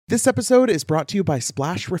This episode is brought to you by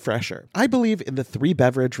Splash Refresher. I believe in the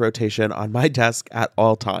 3-beverage rotation on my desk at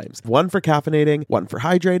all times. One for caffeinating, one for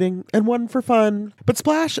hydrating, and one for fun. But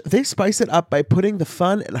Splash, they spice it up by putting the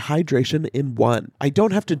fun and hydration in one. I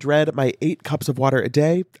don't have to dread my 8 cups of water a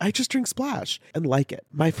day. I just drink Splash and like it.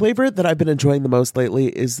 My flavor that I've been enjoying the most lately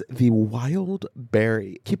is the Wild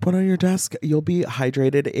Berry. Keep one on your desk. You'll be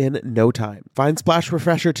hydrated in no time. Find Splash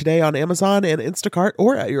Refresher today on Amazon and Instacart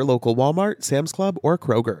or at your local Walmart, Sam's Club, or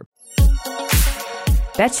Kroger.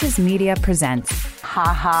 Betches Media presents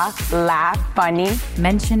Ha laugh, funny.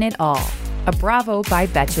 Mention It All, a Bravo by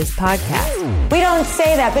Betches podcast. We don't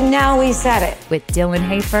say that, but now we said it. With Dylan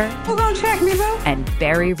Hafer. Who gonna check me, bro? And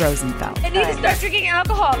Barry Rosenfeld. I need to start drinking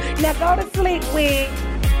alcohol. Now go to sleep, we.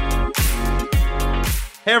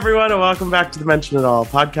 Hey everyone, and welcome back to the Mention It All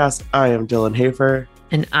podcast. I am Dylan Hafer.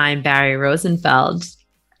 And I'm Barry Rosenfeld.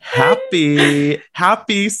 Happy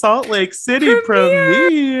Salt Lake City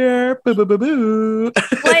premiere. Boo, boo, boo, boo.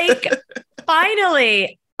 Like,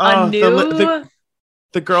 finally, a new...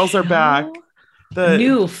 The girls are back. The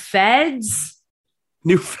new feds.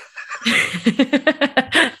 New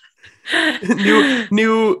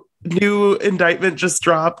indictment just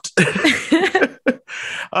dropped.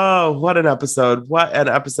 Oh, what an episode. What an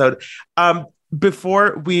episode.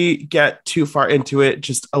 Before we get too far into it,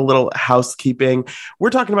 just a little housekeeping. We're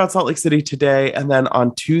talking about Salt Lake City today, and then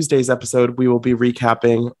on Tuesday's episode, we will be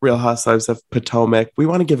recapping Real Housewives of Potomac. We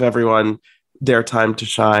want to give everyone their time to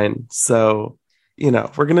shine. So, we're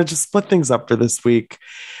going to just split things up for this week.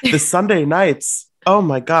 The Sunday nights, oh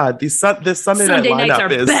my God, this Sunday night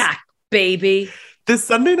lineup is back, baby. This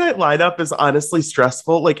Sunday night lineup is honestly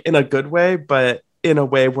stressful, like in a good way, but in a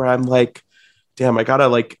way where I'm like, damn, I gotta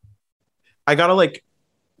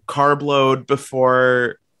carb load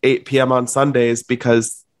before 8 p.m. on Sundays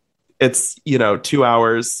because it's, 2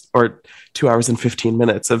 hours or 2 hours and 15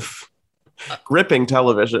 minutes of gripping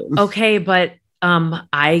television. Okay, but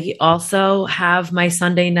I also have my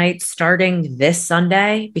Sunday night starting this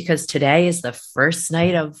Sunday because today is the first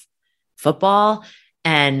night of football,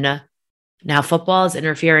 and now football is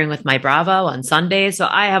interfering with my Bravo on Sundays. So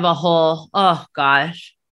I have a whole, oh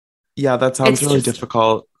gosh. Yeah, that sounds really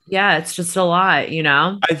difficult. Yeah, it's just a lot,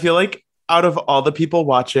 I feel like out of all the people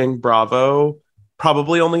watching Bravo,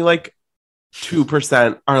 probably only like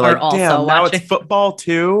 2% are like, damn, now it's football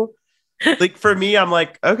too. Like for me, I'm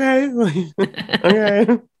like, okay,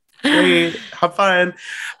 okay, great, have fun.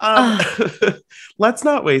 Let's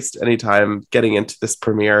not waste any time getting into this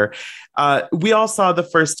premiere. We all saw the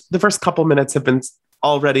first couple minutes have been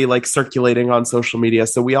already like circulating on social media.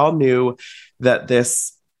 So we all knew that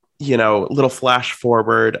this, little flash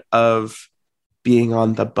forward of being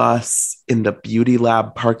on the bus in the beauty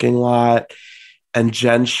lab parking lot, and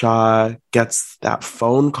Jen Shah gets that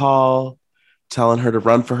phone call telling her to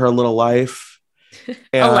run for her little life.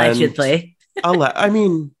 And allegedly. I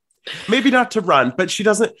mean, maybe not to run, but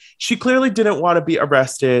she clearly didn't want to be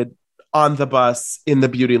arrested on the bus in the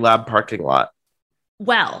beauty lab parking lot.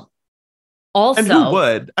 Well, also, and who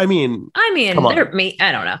would? I mean, I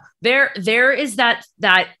don't know. There is that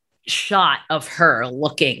shot of her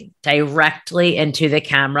looking directly into the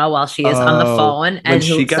camera while she is on the phone, and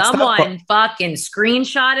someone fucking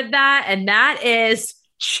screenshotted that, and that is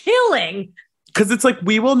chilling. Because it's like,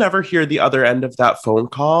 we will never hear the other end of that phone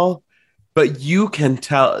call, but you can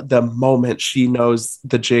tell the moment she knows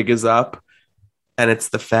the jig is up and it's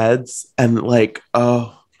the feds, and like,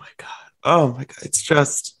 oh my God. It's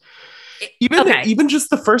just, even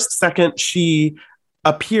just the first second she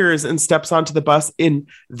appears and steps onto the bus in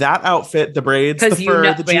that outfit, the braids, the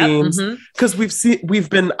fur, the jeans, because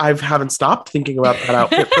I haven't stopped thinking about that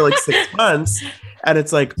outfit for like 6 months, and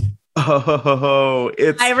it's like, oh,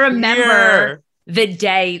 it's I remember the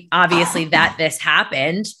day, obviously, that this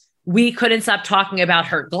happened. We couldn't stop talking about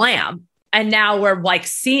her glam. And now we're like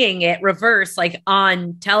seeing it reverse, like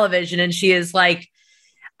on television. And she is like,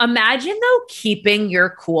 imagine though, keeping your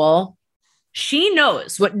cool. She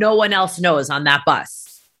knows what no one else knows on that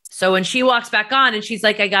bus. So when she walks back on and she's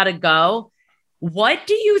like, I gotta go. What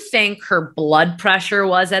do you think her blood pressure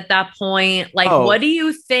was at that point? Like, what do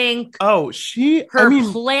you think? Her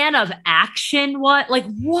plan of action? What? Like,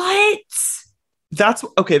 what? That's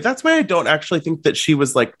okay. That's why I don't actually think that she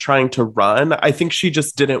was like trying to run. I think she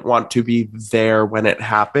just didn't want to be there when it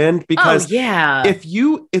happened, because if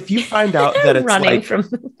you find out that it's running like, from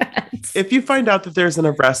the fence, if you find out that there's an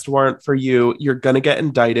arrest warrant for you, you're going to get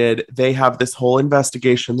indicted. They have this whole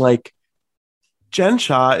investigation. Like, Jen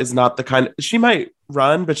Shah is not the kind, she might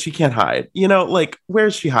run, but she can't hide. Like,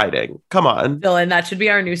 where's she hiding? Come on. Dylan, that should be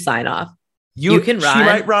our new sign off. You can run, she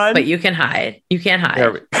might run, but you can hide. You can't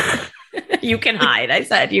hide. You can hide. I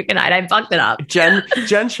said you can hide. I fucked it up. Jen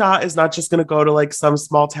Shah is not just going to go to like some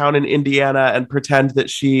small town in Indiana and pretend that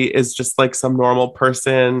she is just like some normal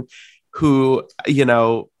person who, you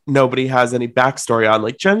know, nobody has any backstory on.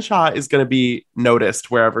 Like Jen Shah is going to be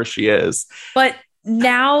noticed wherever she is. But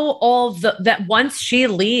now that once she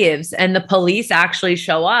leaves and the police actually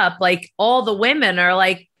show up, like all the women are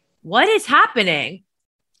like, what is happening?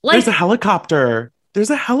 Like, There's a helicopter.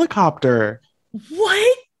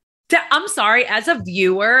 What? I'm sorry, as a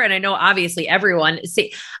viewer, and I know obviously everyone,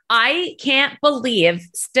 see, I can't believe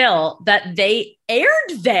still that they aired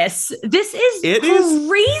this. This is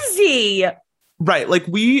crazy. Right. Like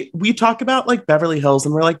we talk about like Beverly Hills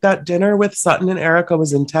and we're like, that dinner with Sutton and Erica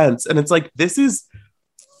was intense. And it's like, this is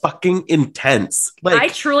fucking intense. Like I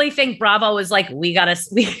truly think Bravo was like, we gotta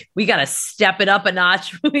step it up a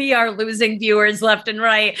notch. We are losing viewers left and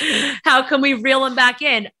right. How can we reel them back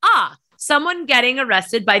in? Someone getting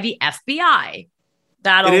arrested by the FBI.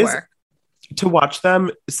 That'll work. To watch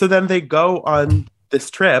them. So then they go on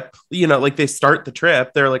this trip, you know, like they start the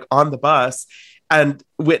trip, they're like on the bus and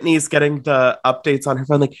Whitney's getting the updates on her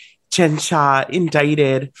phone, like Jen Shah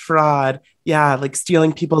indicted, fraud. Yeah, like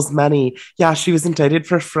stealing people's money. Yeah, she was indicted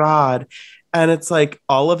for fraud. And it's like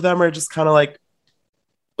all of them are just kind of like,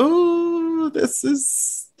 oh, this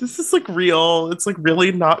is like real. It's like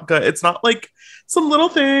really not good. It's not like some little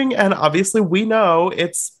thing. And obviously we know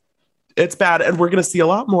it's bad and we're going to see a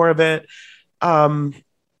lot more of it. But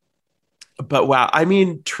wow, I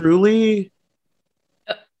mean, truly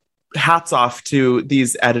hats off to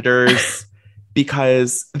these editors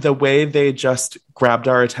because the way they just grabbed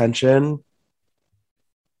our attention,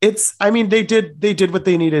 they did what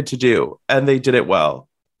they needed to do and they did it well.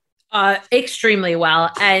 Extremely well.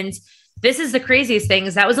 And this is the craziest thing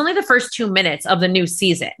is that was only the first 2 minutes of the new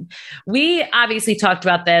season. We obviously talked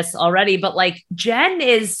about this already, but like Jen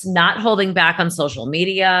is not holding back on social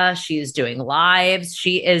media. She's doing lives.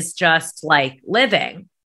 She is just like living.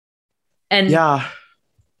 And yeah,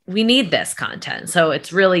 we need this content. So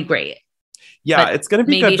it's really great. Yeah, but it's going to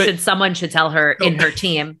be maybe good. someone should tell her in her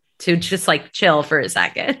team to just like chill for a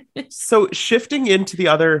second. So shifting into the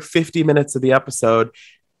other 50 minutes of the episode,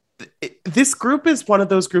 this group is one of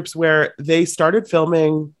those groups where they started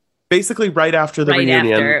filming basically right after the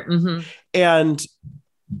reunion. Mm-hmm. And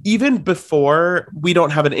even before, we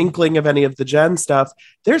don't have an inkling of any of the Jen stuff.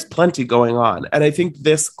 There's plenty going on. And I think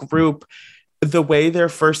this group, the way their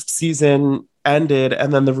first season ended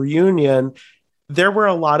and then the reunion, there were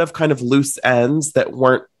a lot of kind of loose ends that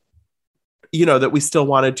weren't, you know, that we still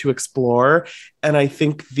wanted to explore. And I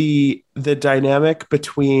think the dynamic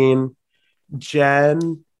between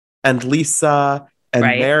Jen and Lisa and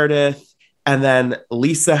Meredith, and then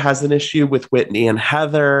Lisa has an issue with Whitney and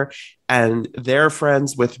Heather, and they're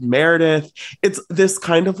friends with Meredith. It's this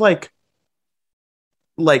kind of like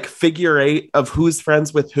figure eight of who's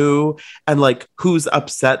friends with who, and like who's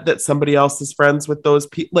upset that somebody else is friends with those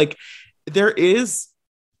people. Like there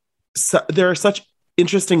are such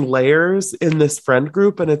interesting layers in this friend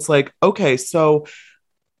group, and it's like, okay, so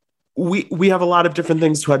we have a lot of different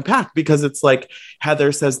things to unpack because it's like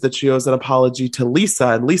Heather says that she owes an apology to Lisa,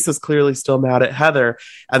 and Lisa's clearly still mad at Heather.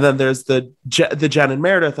 And then there's the Jen and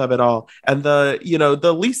Meredith of it all, and the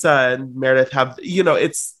Lisa and Meredith have,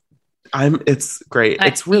 it's great.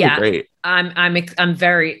 It's really great. I'm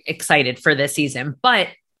very excited for this season. But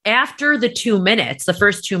after the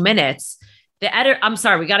first 2 minutes, the editor, I'm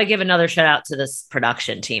sorry, we got to give another shout out to this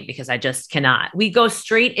production team because I just cannot. We go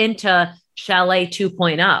straight into Chalet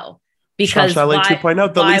 2.0 because Chalet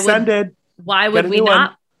 2.0, the lease ended. Why would we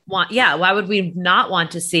not want? Yeah, why would we not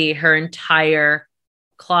want to see her entire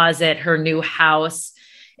closet, her new house?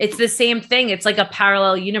 It's the same thing. It's like a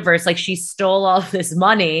parallel universe. Like she stole all this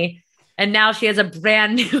money and now she has a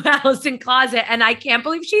brand new house and closet. And I can't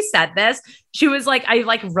believe she said this. She was like, I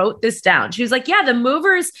wrote this down. She was like, yeah, the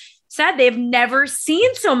movers said they've never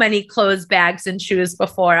seen so many clothes, bags, and shoes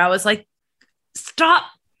before. I was like, stop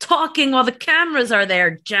talking while the cameras are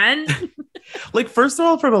there, Jen. Like, first of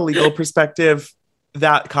all, from a legal perspective,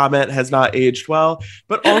 that comment has not aged well.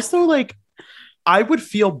 But also, like, I would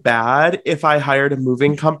feel bad if I hired a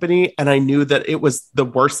moving company and I knew that it was the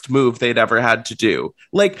worst move they'd ever had to do.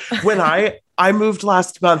 Like, when I moved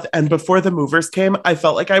last month and before the movers came, I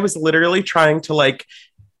felt like I was literally trying to, like,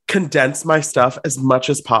 condense my stuff as much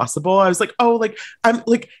as possible. I was like, oh, like, I'm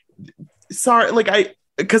like, sorry, like,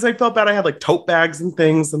 because I felt bad. I had like tote bags and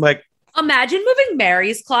things. And like, imagine moving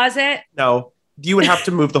Mary's closet. No, you would have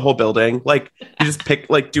to move the whole building. Like, you just pick,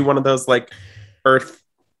 like, do one of those like earth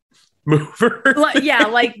mover. Yeah,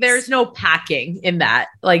 like there's no packing in that.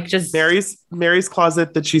 Like, just Mary's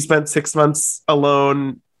closet that she spent 6 months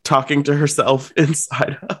alone talking to herself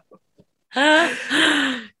inside of.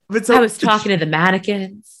 But so I was talking to the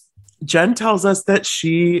mannequins. Jen tells us that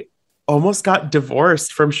she almost got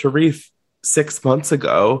divorced from Sharif 6 months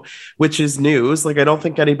ago, which is news. Like, I don't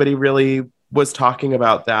think anybody really was talking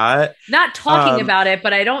about that. Not talking about it,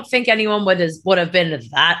 but I don't think anyone would have been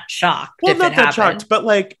that shocked. Well, if not it that happened. shocked, but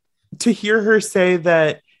like to hear her say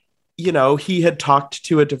that, you know, he had talked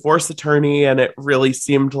to a divorce attorney and it really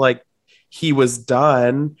seemed like he was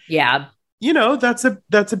done. Yeah. You know, that's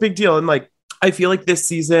a big deal. And like, I feel like this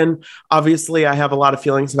season, obviously I have a lot of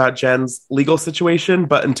feelings about Jen's legal situation,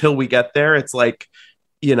 but until we get there, it's like,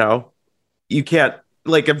 you know, you can't,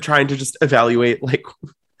 like, I'm trying to just evaluate like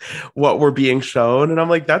what we're being shown. And I'm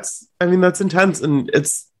like, that's intense. And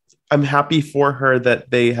I'm happy for her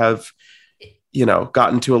that they have, you know,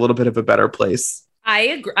 gotten to a little bit of a better place. I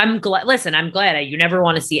agree. I'm glad. Listen, I'm glad. You never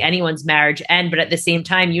want to see anyone's marriage end, but at the same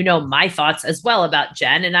time, you know my thoughts as well about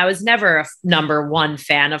Jen, and I was never a number one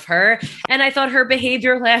fan of her, and I thought her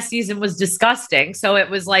behavior last season was disgusting. So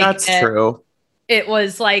it was like that's true. It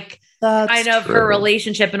was like that's kind of true. her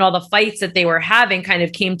relationship and all the fights that they were having kind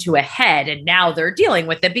of came to a head, and now they're dealing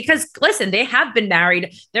with it because listen, they have been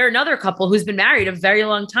married. They're another couple who's been married a very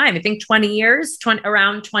long time. I think 20 years,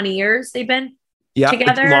 around 20 years they've been.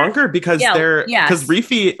 Together longer because because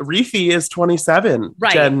Reefy is 27.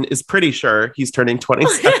 Right. Jen is pretty sure he's turning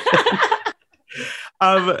 27.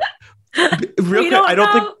 Real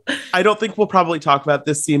quick, I don't think we'll probably talk about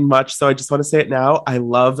this scene much, so I just want to say it now. I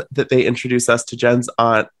love that they introduce us to Jen's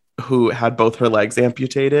aunt who had both her legs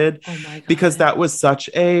amputated. Oh my God. Because that was such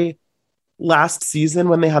a last season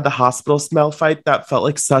when they had the hospital smell fight, that felt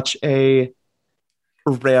like such a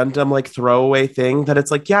random like throwaway thing that it's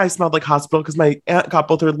like, yeah, I smelled like hospital because my aunt got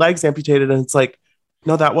both her legs amputated, and it's like,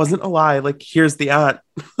 no, that wasn't a lie. Like, here's the aunt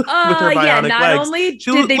with her bionic not legs. Only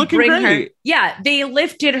did they bring great. her, they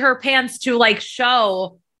lifted her pants to like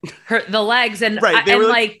show her the legs, and right. They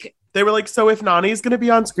were like, so if Nani's going to be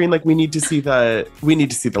on screen, like we need to see the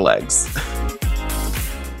legs.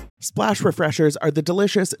 Splash Refreshers are the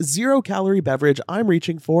delicious 0-calorie beverage I'm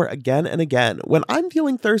reaching for again and again when I'm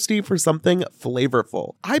feeling thirsty for something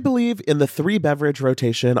flavorful. I believe in the 3-beverage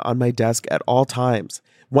rotation on my desk at all times.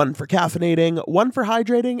 One for caffeinating, one for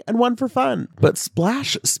hydrating, and one for fun. But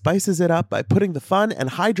Splash spices it up by putting the fun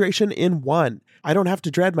and hydration in one. I don't have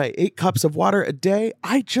to dread my 8 cups of water a day.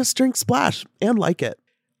 I just drink Splash and like it.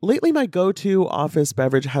 Lately, my go-to office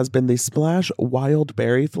beverage has been the Splash Wild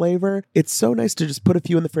Berry flavor. It's so nice to just put a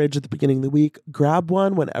few in the fridge at the beginning of the week, grab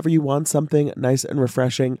one whenever you want something nice and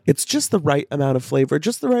refreshing. It's just the right amount of flavor,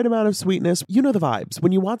 just the right amount of sweetness. You know the vibes.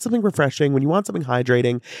 When you want something refreshing, when you want something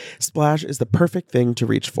hydrating, Splash is the perfect thing to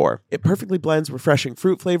reach for. It perfectly blends refreshing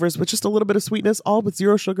fruit flavors with just a little bit of sweetness, all with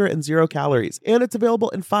 0 sugar and 0 calories. And it's available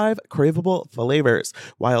in 5 craveable flavors.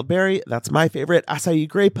 Wild Berry, that's my favorite, acai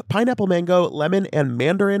grape, pineapple mango, lemon, and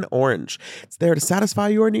mandarin orange. It's there to satisfy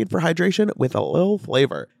your need for hydration with a little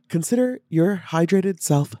flavor. Consider your hydrated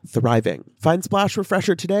self thriving. Find Splash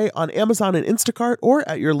Refresher today on Amazon and Instacart or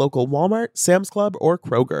at your local Walmart, Sam's Club, or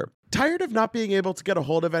Kroger. Tired of not being able to get a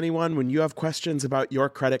hold of anyone when you have questions about your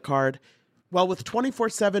credit card? Well, with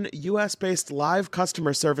 24/7 US-based live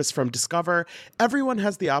customer service from Discover, everyone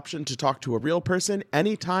has the option to talk to a real person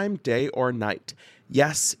anytime, day or night.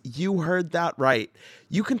 Yes, you heard that right.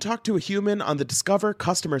 You can talk to a human on the Discover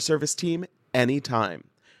customer service team anytime.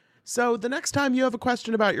 So the next time you have a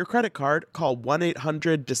question about your credit card, call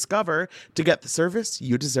 1-800-DISCOVER to get the service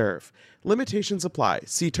you deserve. Limitations apply.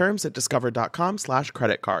 See terms at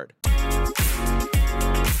discover.com/creditcard.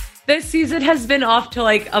 This season has been off to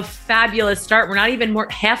like a fabulous start. We're not even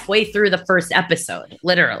halfway through the first episode,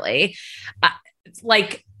 literally. It's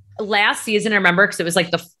like last season, I remember, because it was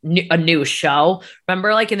like a new show.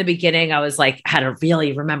 Remember, like in the beginning, I was like, had to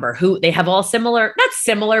really remember who they have all similar, not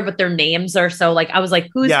similar, but their names are so like, I was like,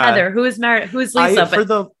 who's Heather? Who is Meredith? Who is Lisa?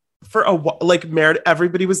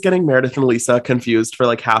 Everybody was getting Meredith and Lisa confused for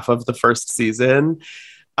like half of the first season.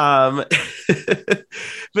 But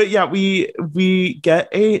yeah, we get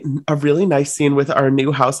a really nice scene with our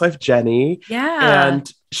new housewife, Jenny. Yeah.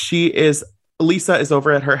 And Lisa is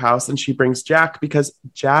over at her house and she brings Jack because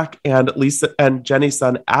Jack and Lisa and Jenny's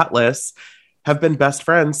son, Atlas, have been best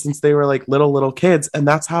friends since they were like little kids. And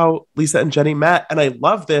that's how Lisa and Jenny met. And I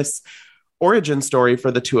love this origin story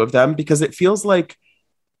for the two of them because it feels like,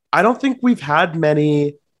 I don't think we've had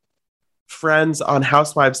many friends on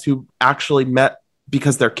Housewives who actually met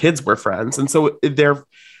because their kids were friends. And so their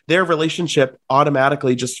relationship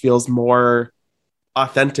automatically just feels more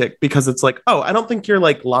authentic because it's like, oh, I don't think you're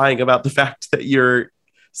like lying about the fact that your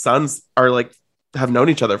sons are like have known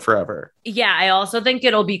each other forever. Yeah, I also think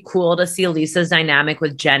it'll be cool to see Lisa's dynamic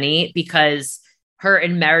with Jenny because her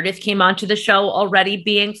and Meredith came onto the show already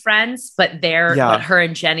being friends, but her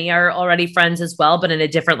and Jenny are already friends as well, but in a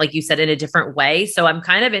different, like you said, in a different way. So I'm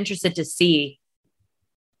kind of interested to see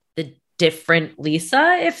the different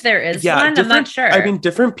Lisa, if there is one. I'm not sure. I mean,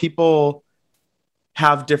 different people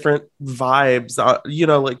have different vibes,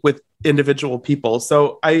 like with individual people.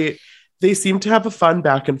 So they seem to have a fun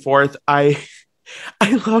back and forth. I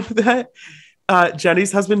love that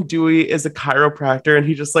Jenny's husband Dewey is a chiropractor and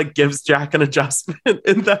he just like gives Jack an adjustment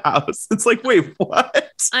in the house. It's like, wait, what?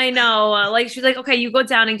 I know. Like she's like, okay, you go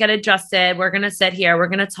down and get adjusted. We're going to sit here. We're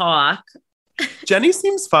going to talk. Jenny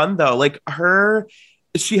seems fun though. Like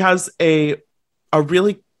she has a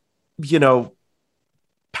really,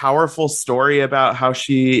 powerful story about how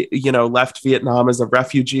she, left Vietnam as a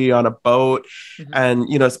refugee on a boat and,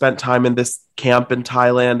 spent time in this camp in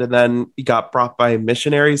Thailand and then got brought by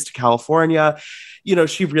missionaries to California.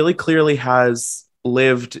 She really clearly has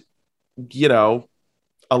lived, a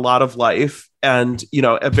lot of life and,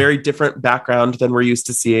 a very different background than we're used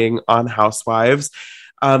to seeing on Housewives.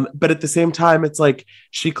 But at the same time, it's like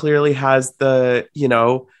she clearly has the,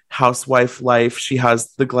 housewife life. She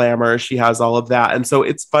has the glamour. She has all of that. And so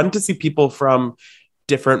it's fun to see people from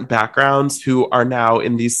different backgrounds who are now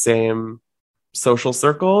in these same social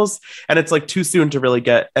circles. And it's like too soon to really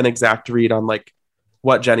get an exact read on like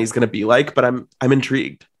what Jenny's going to be like, but I'm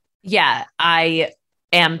intrigued. Yeah, I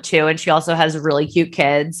am too. And she also has really cute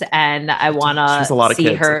kids and I want to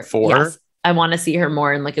see her. Like 4. Yes, I want to see her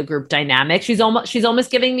more in like a group dynamic. She's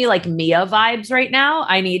almost giving me like Mia vibes right now.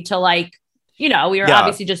 I need to like, we were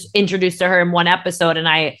obviously just introduced to her in one episode and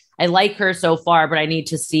I like her so far, but I need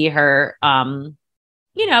to see her,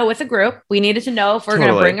 with a group. We needed to know if we're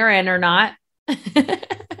going to bring her in or not.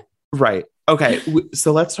 Right. Okay.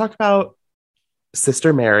 So let's talk about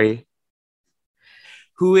Sister Mary,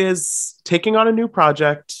 who is taking on a new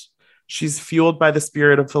project. She's fueled by the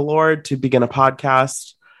Spirit of the Lord to begin a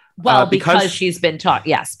podcast. Well, because she's been talking.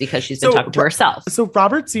 Yes, because she's been talking to herself. So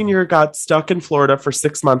Robert Sr. got stuck in Florida for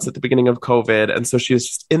 6 months at the beginning of COVID. And so she was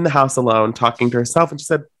just in the house alone talking to herself. And she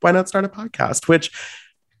said, why not start a podcast? Which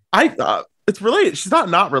I thought she's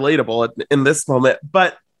not relatable in this moment,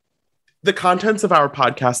 but the contents of our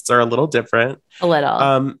podcasts are a little different. A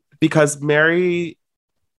little. Because Mary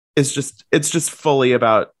is it's just fully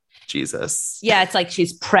about Jesus. Yeah. It's like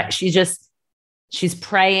she's praying.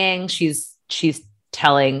 She's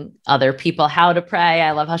telling other people how to pray.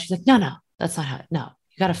 I love how she's like, no, that's not how. No,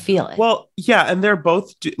 you got to feel it. Well, yeah. And they're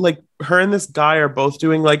both like her and this guy are both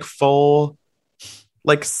doing like full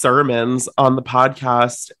like sermons on the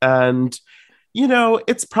podcast. And,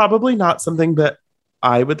 it's probably not something that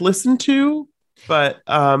I would listen to, but,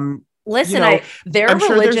 listen, I'm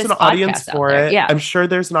sure there's an audience for it. Yeah. I'm sure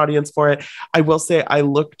there's an audience for it. I will say I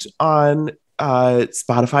looked on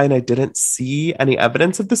Spotify and I didn't see any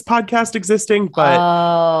evidence of this podcast existing,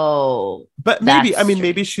 but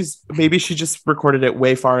maybe she just recorded it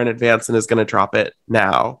way far in advance and is going to drop it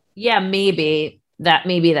now. Yeah, maybe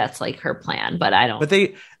that's like her plan, but I don't. But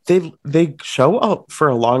they show up for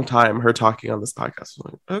a long time her talking on this podcast.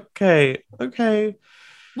 Like, okay.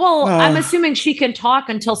 Well, I'm assuming she can talk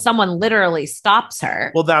until someone literally stops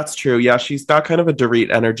her. Well, that's true. Yeah, she's got kind of a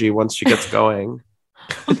Dorit energy once she gets going.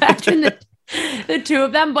 Imagine the two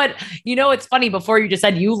of them. But it's funny, before you just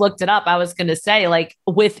said you looked it up, I was going to say like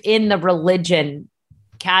within the religion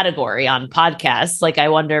category on podcasts, like I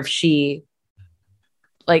wonder if she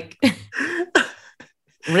like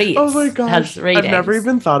rates. Oh my gosh. I've never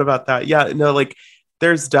even thought about that. Yeah, no, like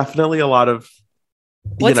there's definitely a lot of,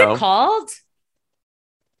 what's it called?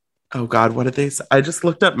 Oh God, what did they say? I just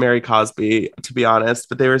looked up Mary Cosby, to be honest,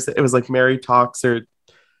 but it was like Mary Talks or.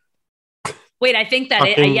 Wait, I think that,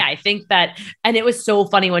 I think that, and it was so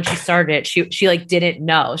funny when she started it. She like didn't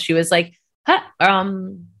know. She was like, all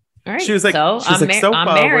right. She was like,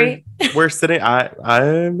 I'm Mary. We're sitting.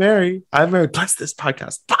 I'm Mary. I'm Mary. Bless this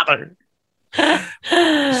podcast, Father.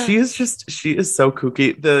 She is so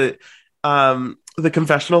kooky. The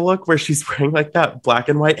confessional look where she's wearing like that black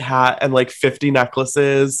and white hat and like 50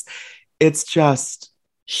 necklaces. It's just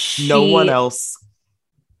no one else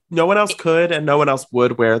could and no one else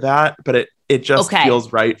would wear that, but it just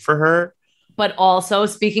feels right for her. But also,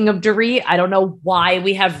 speaking of Dorit, I don't know why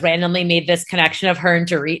we have randomly made this connection of her and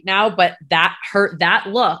Dorit now, but that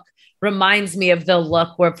look reminds me of the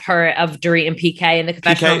look of Dorit and PK in the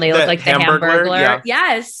confessional. And they look like the Hamburglar. Yeah.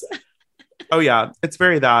 Yes. Oh yeah, it's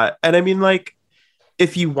very that. And I mean, like,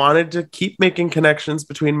 if you wanted to keep making connections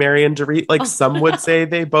between Mary and Dorit, like some would say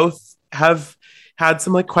they both have had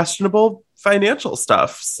some like questionable financial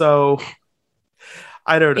stuff. So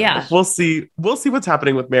I don't know. Yeah. We'll see. We'll see what's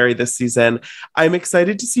happening with Mary this season. I'm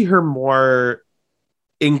excited to see her more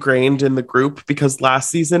ingrained in the group because last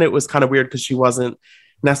season it was kind of weird because she wasn't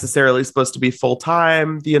necessarily supposed to be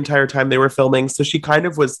full-time the entire time they were filming. So she kind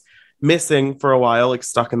of was missing for a while, like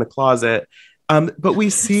stuck in the closet. But we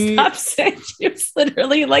see... Stop saying she was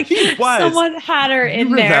literally like was. Someone had her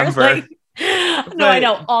in there. Like, no, I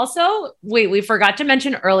know. Also, wait, we forgot to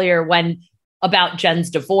mention earlier about Jen's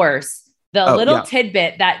divorce, the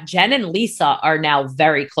tidbit that Jen and Lisa are now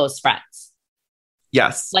very close friends.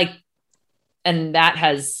 Yes. Like, and that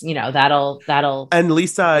has, that'll. And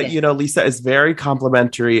Lisa, Lisa is very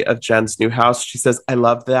complimentary of Jen's new house. She says, I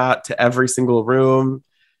love that to every single room.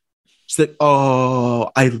 She's like,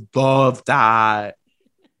 oh, I love that.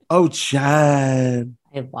 Oh, Jen.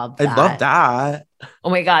 I love that. I love that. Oh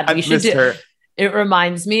my God. We should do her. It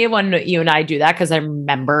reminds me when you and I do that, because I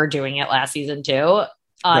remember doing it last season too.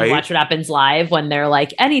 On Watch What Happens Live, when they're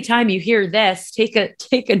like, anytime you hear this, take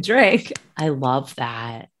a drink. I love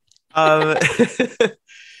that.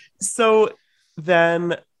 So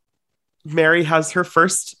then Mary has her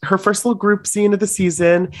first little group scene of the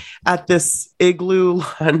season at this igloo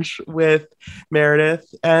lunch with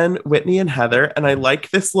Meredith and Whitney and Heather. And I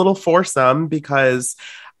like this little foursome because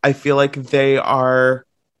I feel like they are,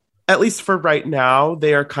 at least for right now,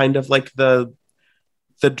 they are kind of like the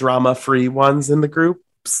drama-free ones in the group,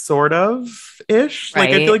 sort of ish.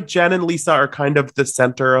 Right. Like I feel like Jen and Lisa are kind of the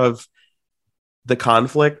center of the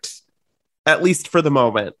conflict, at least for the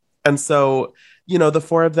moment. And so, the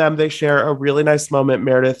four of them, they share a really nice moment.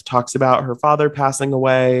 Meredith talks about her father passing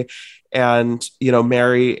away, and,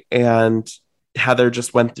 Mary and Heather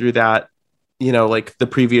just went through that, like the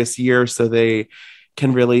previous year. So they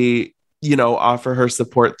can really, offer her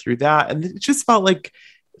support through that. And it just felt like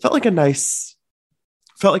a nice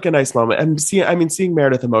moment. And seeing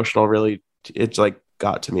Meredith emotional, really, it like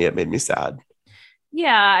got to me. It made me sad.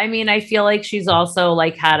 Yeah. I mean, I feel like she's also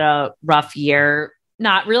like had a rough year,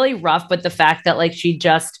 not really rough, but the fact that like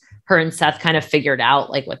her and Seth kind of figured out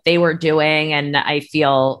like what they were doing. And I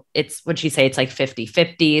feel what'd she say? It's like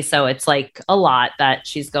 50-50. So it's like a lot that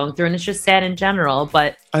she's going through, and it's just sad in general,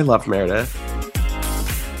 but I love Meredith.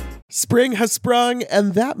 Spring has sprung,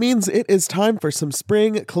 and that means it is time for some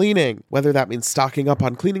spring cleaning. Whether that means stocking up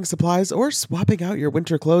on cleaning supplies or swapping out your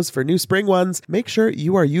winter clothes for new spring ones, make sure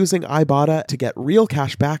you are using Ibotta to get real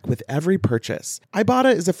cash back with every purchase.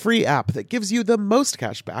 Ibotta is a free app that gives you the most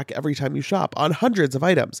cash back every time you shop on hundreds of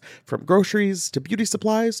items, from groceries to beauty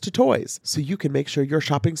supplies to toys, so you can make sure you're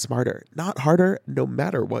shopping smarter, not harder, no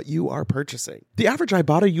matter what you are purchasing. The average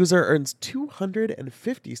Ibotta user earns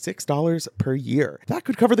 $256 per year. That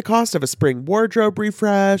could cover the cost of a spring wardrobe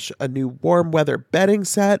refresh, a new warm weather bedding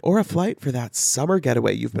set, or a flight for that summer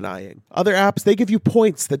getaway you've been eyeing. Other apps, they give you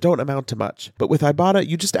points that don't amount to much. But with Ibotta,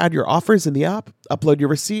 you just add your offers in the app, upload your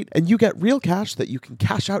receipt, and you get real cash that you can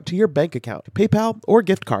cash out to your bank account, PayPal, or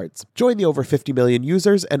gift cards. Join the over 50 million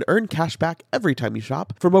users and earn cash back every time you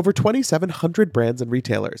shop from over 2,700 brands and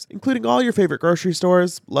retailers, including all your favorite grocery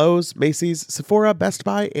stores, Lowe's, Macy's, Sephora, Best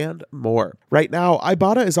Buy, and more. Right now,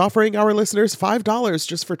 Ibotta is offering our listeners $5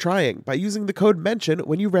 just for trying by using the code MENTION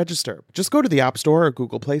when you register. Just go to the App Store or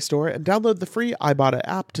Google Play Store and download the free Ibotta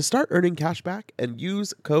app to start earning cash back and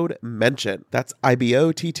use code MENTION. That's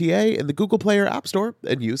IBOTTA in the Google Play or App Store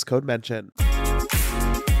and use code MENTION.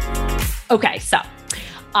 Okay, so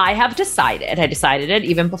I decided it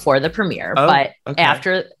even before the premiere, but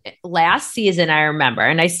after last season, I remember,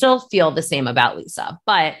 and I still feel the same about Lisa,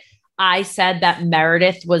 but I said that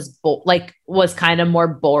Meredith was kind of more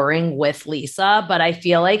boring with Lisa, but I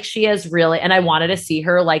feel like she has really, and I wanted to see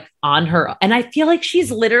her like on her, and I feel like she's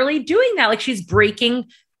literally doing that. Like she's breaking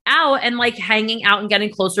out and like hanging out and getting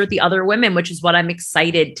closer with the other women, which is what I'm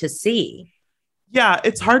excited to see. Yeah,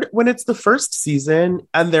 it's hard when it's the first season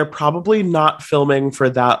and they're probably not filming for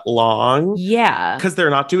that long. Yeah. Because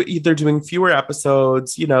they're doing fewer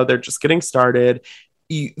episodes, they're just getting started.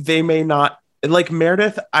 They may not, like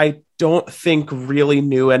Meredith, I don't think really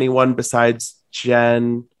knew anyone besides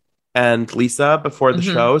Jen and Lisa before the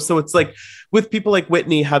show. So it's like with people like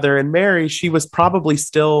Whitney, Heather, and Mary, she was probably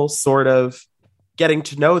still sort of getting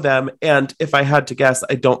to know them. And if I had to guess,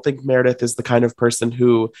 I don't think Meredith is the kind of person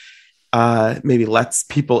who maybe lets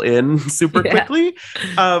people in super quickly.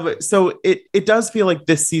 So it does feel like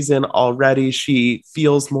this season already, she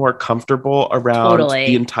feels more comfortable around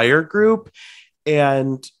the entire group.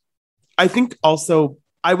 And I think also,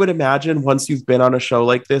 I would imagine once you've been on a show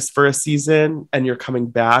like this for a season and you're coming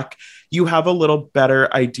back, you have a little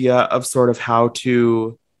better idea of sort of how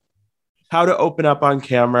to open up on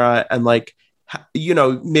camera and like you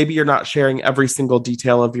know, maybe you're not sharing every single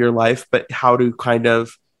detail of your life, but how to kind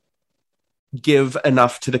of give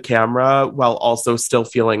enough to the camera while also still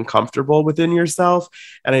feeling comfortable within yourself.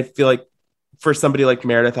 And I feel like for somebody like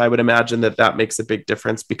Meredith, I would imagine that that makes a big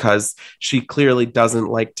difference because she clearly doesn't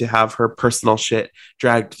like to have her personal shit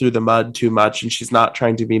dragged through the mud too much, and she's not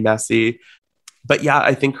trying to be messy. But yeah,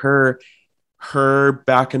 I think her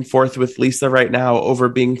back and forth with Lisa right now over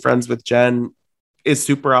being friends with Jen is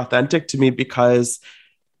super authentic to me, because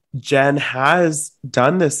Jen has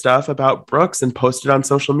done this stuff about Brooks and posted on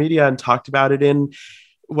social media and talked about it in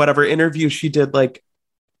whatever interview she did. Like,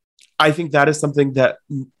 I think that is something that,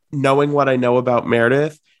 knowing what I know about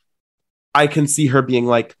Meredith, I can see her being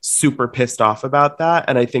like super pissed off about that.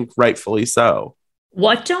 And I think rightfully so.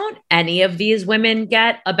 What don't any of these women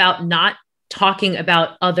get about not talking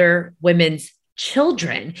about other women's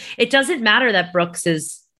children? It doesn't matter that Brooks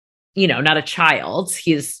is, you know, not a child.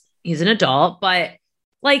 He's an adult, but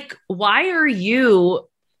like, why are you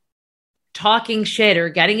talking shit or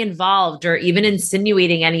getting involved or even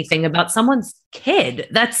insinuating anything about someone's kid?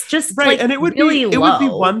 That's just right. Like, and it would really be, it would be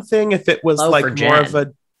one thing if it was like more of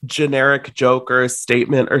a generic joke or a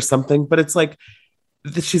statement or something, but it's like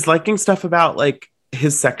she's liking stuff about like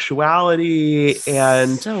his sexuality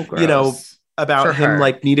and, so you know, about him her.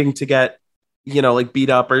 like needing to get, you know, like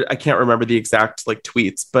beat up, or I can't remember the exact like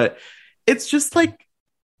tweets, but it's just like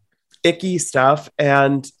icky stuff.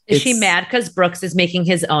 And is she mad because Brooks is making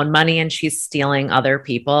his own money and she's stealing other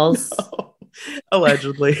people's? No,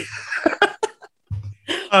 allegedly.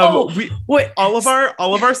 All of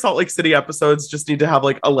our Salt Lake City episodes just need to have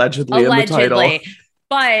like allegedly in the title.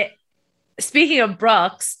 But speaking of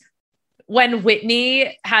Brooks, when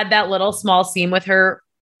Whitney had that little small scene with her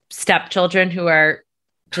stepchildren who are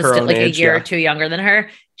just like age, a year or two younger than her,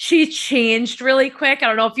 she changed really quick. I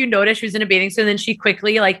don't know if you noticed, she was in a bathing suit and then she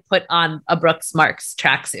quickly like put on a Brooks Marks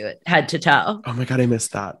tracksuit head to toe. Oh my God, I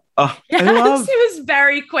missed that. Oh, yes, it was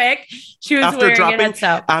very quick. She was wearing it.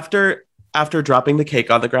 So after dropping the cake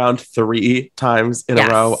on the ground 3 times in a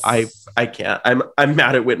row, I can't. I'm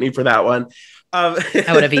mad at Whitney for that one. I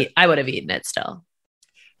would have eaten it still.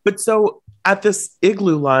 But so at this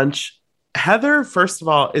Igloo lunch, Heather, first of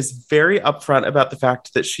all, is very upfront about the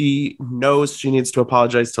fact that she knows she needs to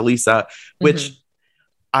apologize to Lisa, which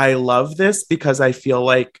I love this, because I feel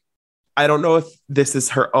like, I don't know if this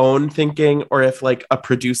is her own thinking or if like a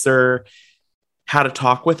producer had a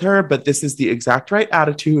talk with her, but this is the exact right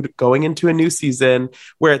attitude going into a new season,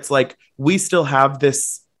 where it's like, we still have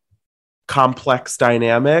this complex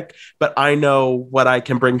dynamic, but I know what I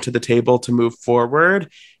can bring to the table to move forward.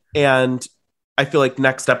 And I feel like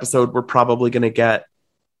next episode, we're probably going to get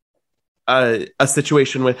a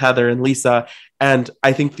situation with Heather and Lisa. And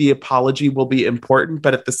I think the apology will be important.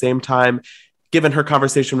 But at the same time, given her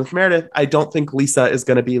conversation with Meredith, I don't think Lisa is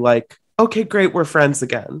going to be like, okay, great, we're friends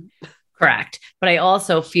again. Correct. But I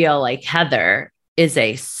also feel like Heather is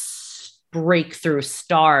a breakthrough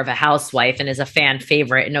star of a housewife and is a fan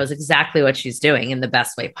favorite and knows exactly what she's doing in the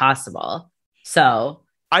best way possible. So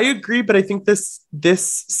I agree, but I think this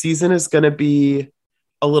season is going to be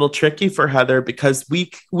a little tricky for Heather, because we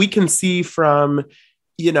can see from,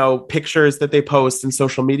 you know, pictures that they post in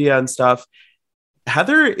social media and stuff,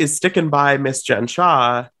 Heather is sticking by Miss Jen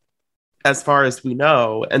Shah as far as we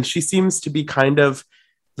know, and she seems to be kind of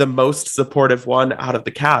the most supportive one out of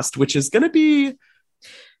the cast, which is going to be,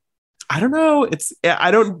 I don't know,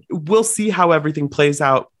 we'll see how everything plays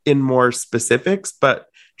out in more specifics, but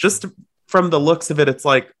just from the looks of it, it's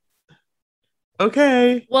like,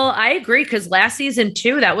 okay. Well, I agree, because last season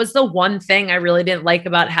too, that was the one thing I really didn't like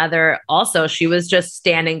about Heather. Also, she was just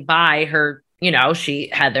standing by her, you know,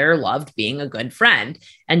 Heather loved being a good friend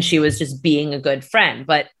and she was just being a good friend.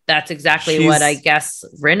 But that's exactly what I guess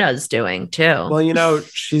Rinna's doing too. Well, you know,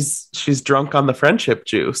 she's drunk on the friendship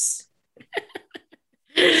juice.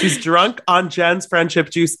 She's drunk on Jen's friendship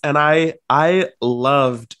juice. And I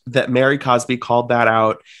loved that Mary Cosby called that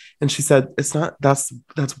out. And she said, it's not, that's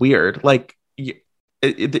weird. Like,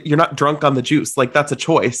 you're not drunk on the juice. Like, that's a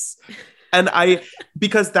choice. And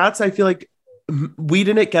because I feel like we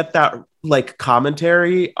didn't get that like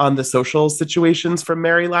commentary on the social situations from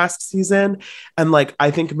Mary last season. And like,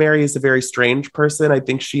 I think Mary is a very strange person. I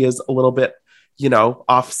think she is a little bit, you know,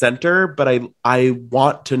 off center, but I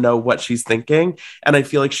want to know what she's thinking. And I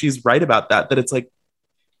feel like she's right about that it's like,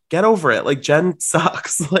 get over it. Like, Jen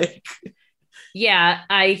sucks. Like, yeah,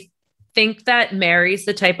 I think that Mary's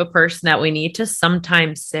the type of person that we need to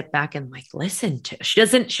sometimes sit back and like listen to. She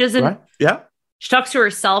doesn't, right? Yeah. She talks to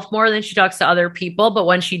herself more than she talks to other people. But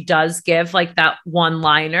when she does give like that one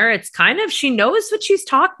liner, it's kind of, she knows what she's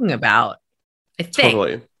talking about. I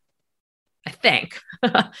think. I think.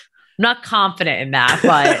 I'm not confident in that,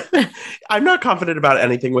 but I'm not confident about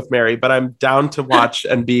anything with Mary, but I'm down to watch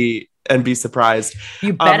and be surprised.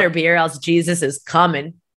 You better be, or else Jesus is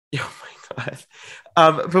coming. Oh my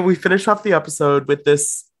God. But we finished off the episode with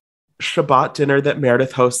this Shabbat dinner that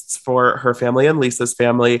Meredith hosts for her family and Lisa's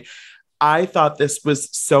family. I thought this was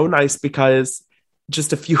so nice because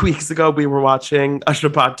just a few weeks ago, we were watching a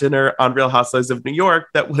Shabbat dinner on Real Housewives of New York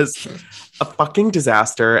that was a fucking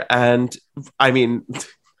disaster. And I mean,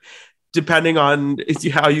 depending on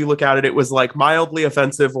how you look at it, it was like mildly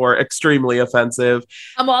offensive or extremely offensive.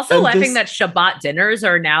 I'm also laughing that Shabbat dinners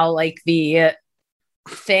are now like the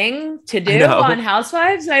thing to do on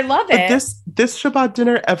Housewives. I love it. This Shabbat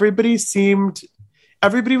dinner, everybody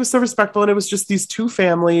was so respectful, and it was just these two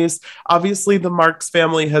families. Obviously, the Marks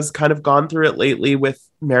family has kind of gone through it lately with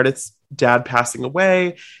Meredith's dad passing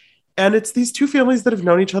away. And it's these two families that have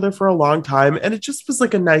known each other for a long time. And it just was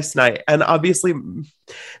like a nice night. And obviously,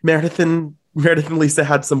 Meredith and Lisa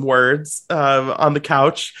had some words on the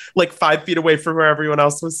couch, like 5 feet away from where everyone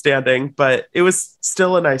else was standing. But it was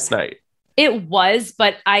still a nice night. It was,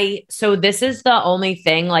 but so this is the only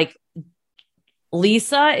thing, like,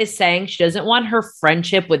 Lisa is saying she doesn't want her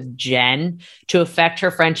friendship with Jen to affect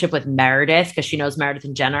her friendship with Meredith because she knows Meredith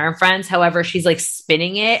and Jen are friends. However, she's like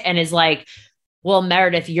spinning it and is like, well,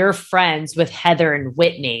 Meredith, you're friends with Heather and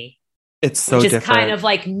Whitney. It's so which is different. kind of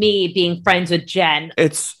like me being friends with Jen.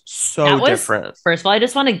 It's so different. First of all, I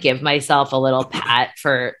just want to give myself a little pat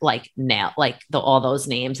for like all those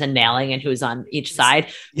names and nailing and who's on each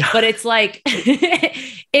side. Yeah. But it's like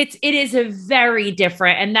it is a very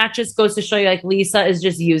different, and that just goes to show you like Lisa is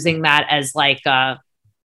just using that as like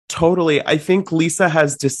totally. I think Lisa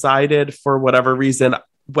has decided for whatever reason,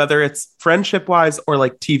 whether it's friendship wise or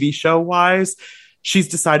like TV show wise, she's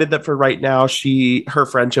decided that for right now, her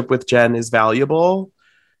friendship with Jen is valuable.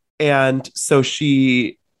 And so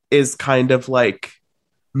she is kind of like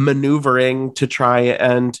maneuvering to try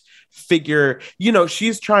and figure,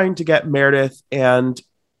 she's trying to get Meredith and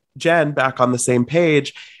Jen back on the same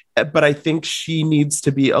page. But I think she needs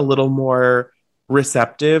to be a little more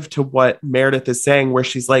receptive to what Meredith is saying, where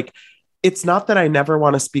she's like, it's not that I never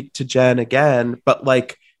want to speak to Jen again, but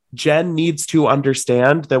like, Jen needs to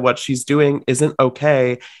understand that what she's doing isn't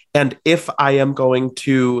okay. And if I am going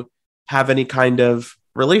to have any kind of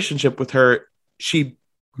relationship with her, she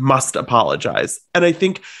must apologize. And I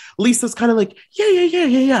think Lisa's kind of like,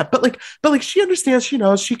 yeah. But like she understands, she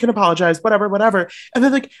knows she can apologize, whatever. And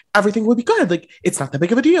then like, everything will be good. Like, it's not that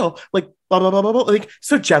big of a deal. Like, blah, blah, blah, blah, blah. Like,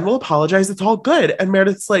 so Jen will apologize. It's all good. And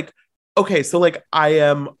Meredith's like, okay, so like, I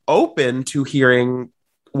am open to hearing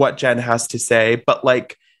what Jen has to say, but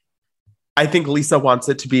like, I think Lisa wants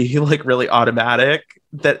it to be like really automatic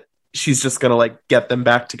that she's just going to like get them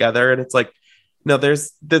back together. And it's like, no,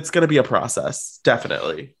 that's going to be a process.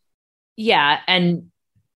 Definitely. Yeah. And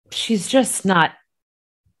she's just not,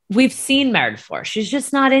 we've seen Meredith before. She's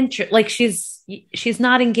just not like she's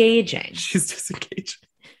not engaging. She's disengaging.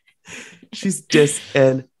 She's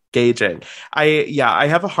disengaging. I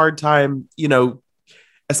have a hard time,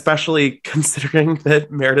 especially considering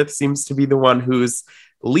that Meredith seems to be the one who's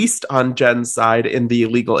least on Jen's side in the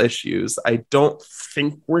legal issues. I don't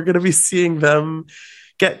think we're going to be seeing them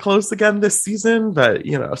get close again this season, but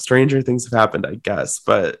stranger things have happened, I guess,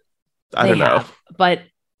 but I don't know. But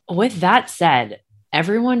with that said,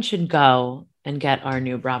 everyone should go and get our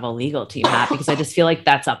new Bravo legal team hat, because I just feel like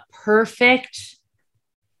that's a perfect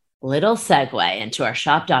little segue into our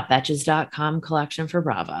shop.betches.com collection for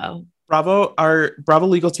Bravo. Our Bravo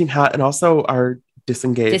legal team hat, and also our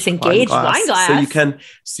disengaged wine glass.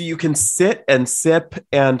 So you can sit and sip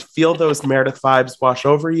and feel those Meredith vibes wash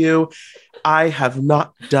over you. I have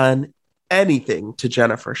not done anything to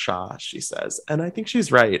Jennifer Shah, she says. And I think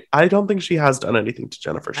she's right. I don't think she has done anything to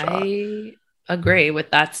Jennifer Shah. I agree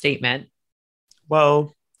with that statement.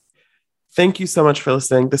 Well, thank you so much for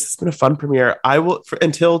listening. This has been a fun premiere. I will,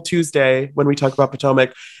 until Tuesday, when we talk about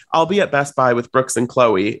Potomac, I'll be at Best Buy with Brooks and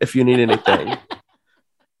Chloe if you need anything.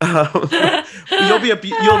 You'll be at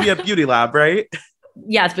Beauty Lab, right?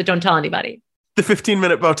 Yes, but don't tell anybody. The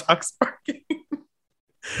 15-minute Botox parking.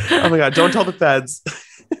 Oh my God, don't tell the feds.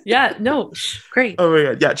 Yeah, no, great. Oh my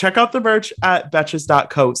God, yeah, check out the merch at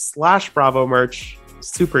betches.co/Bravo merch.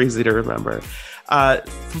 Super easy to remember.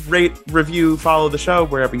 Rate, review, follow the show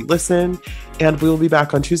wherever you listen, and we will be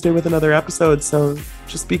back on Tuesday with another episode, so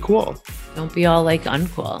just be cool. Don't be all like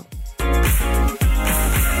uncool.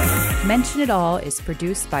 Mention It All is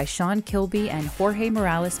produced by Sean Kilby and Jorge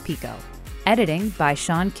Morales Pico. Editing by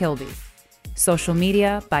Sean Kilby. Social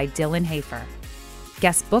media by Dylan Hafer.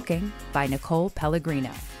 Guest booking by Nicole Pellegrino.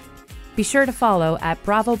 Be sure to follow at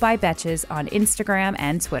Bravo by Betches on Instagram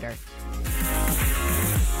and Twitter.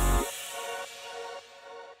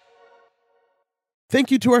 Thank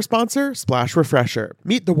you to our sponsor, Splash Refresher.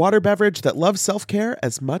 Meet the water beverage that loves self-care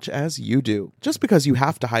as much as you do. Just because you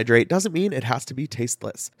have to hydrate doesn't mean it has to be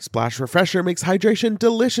tasteless. Splash Refresher makes hydration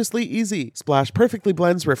deliciously easy. Splash perfectly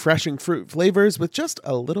blends refreshing fruit flavors with just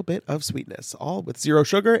a little bit of sweetness, all with 0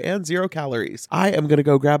 sugar and 0 calories. I am going to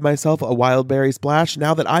go grab myself a wild berry splash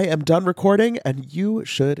now that I am done recording, and you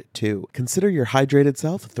should too. Consider your hydrated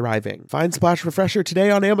self thriving. Find Splash Refresher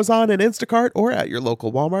today on Amazon and Instacart or at your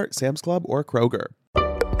local Walmart, Sam's Club, or Kroger.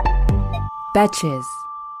 Betches.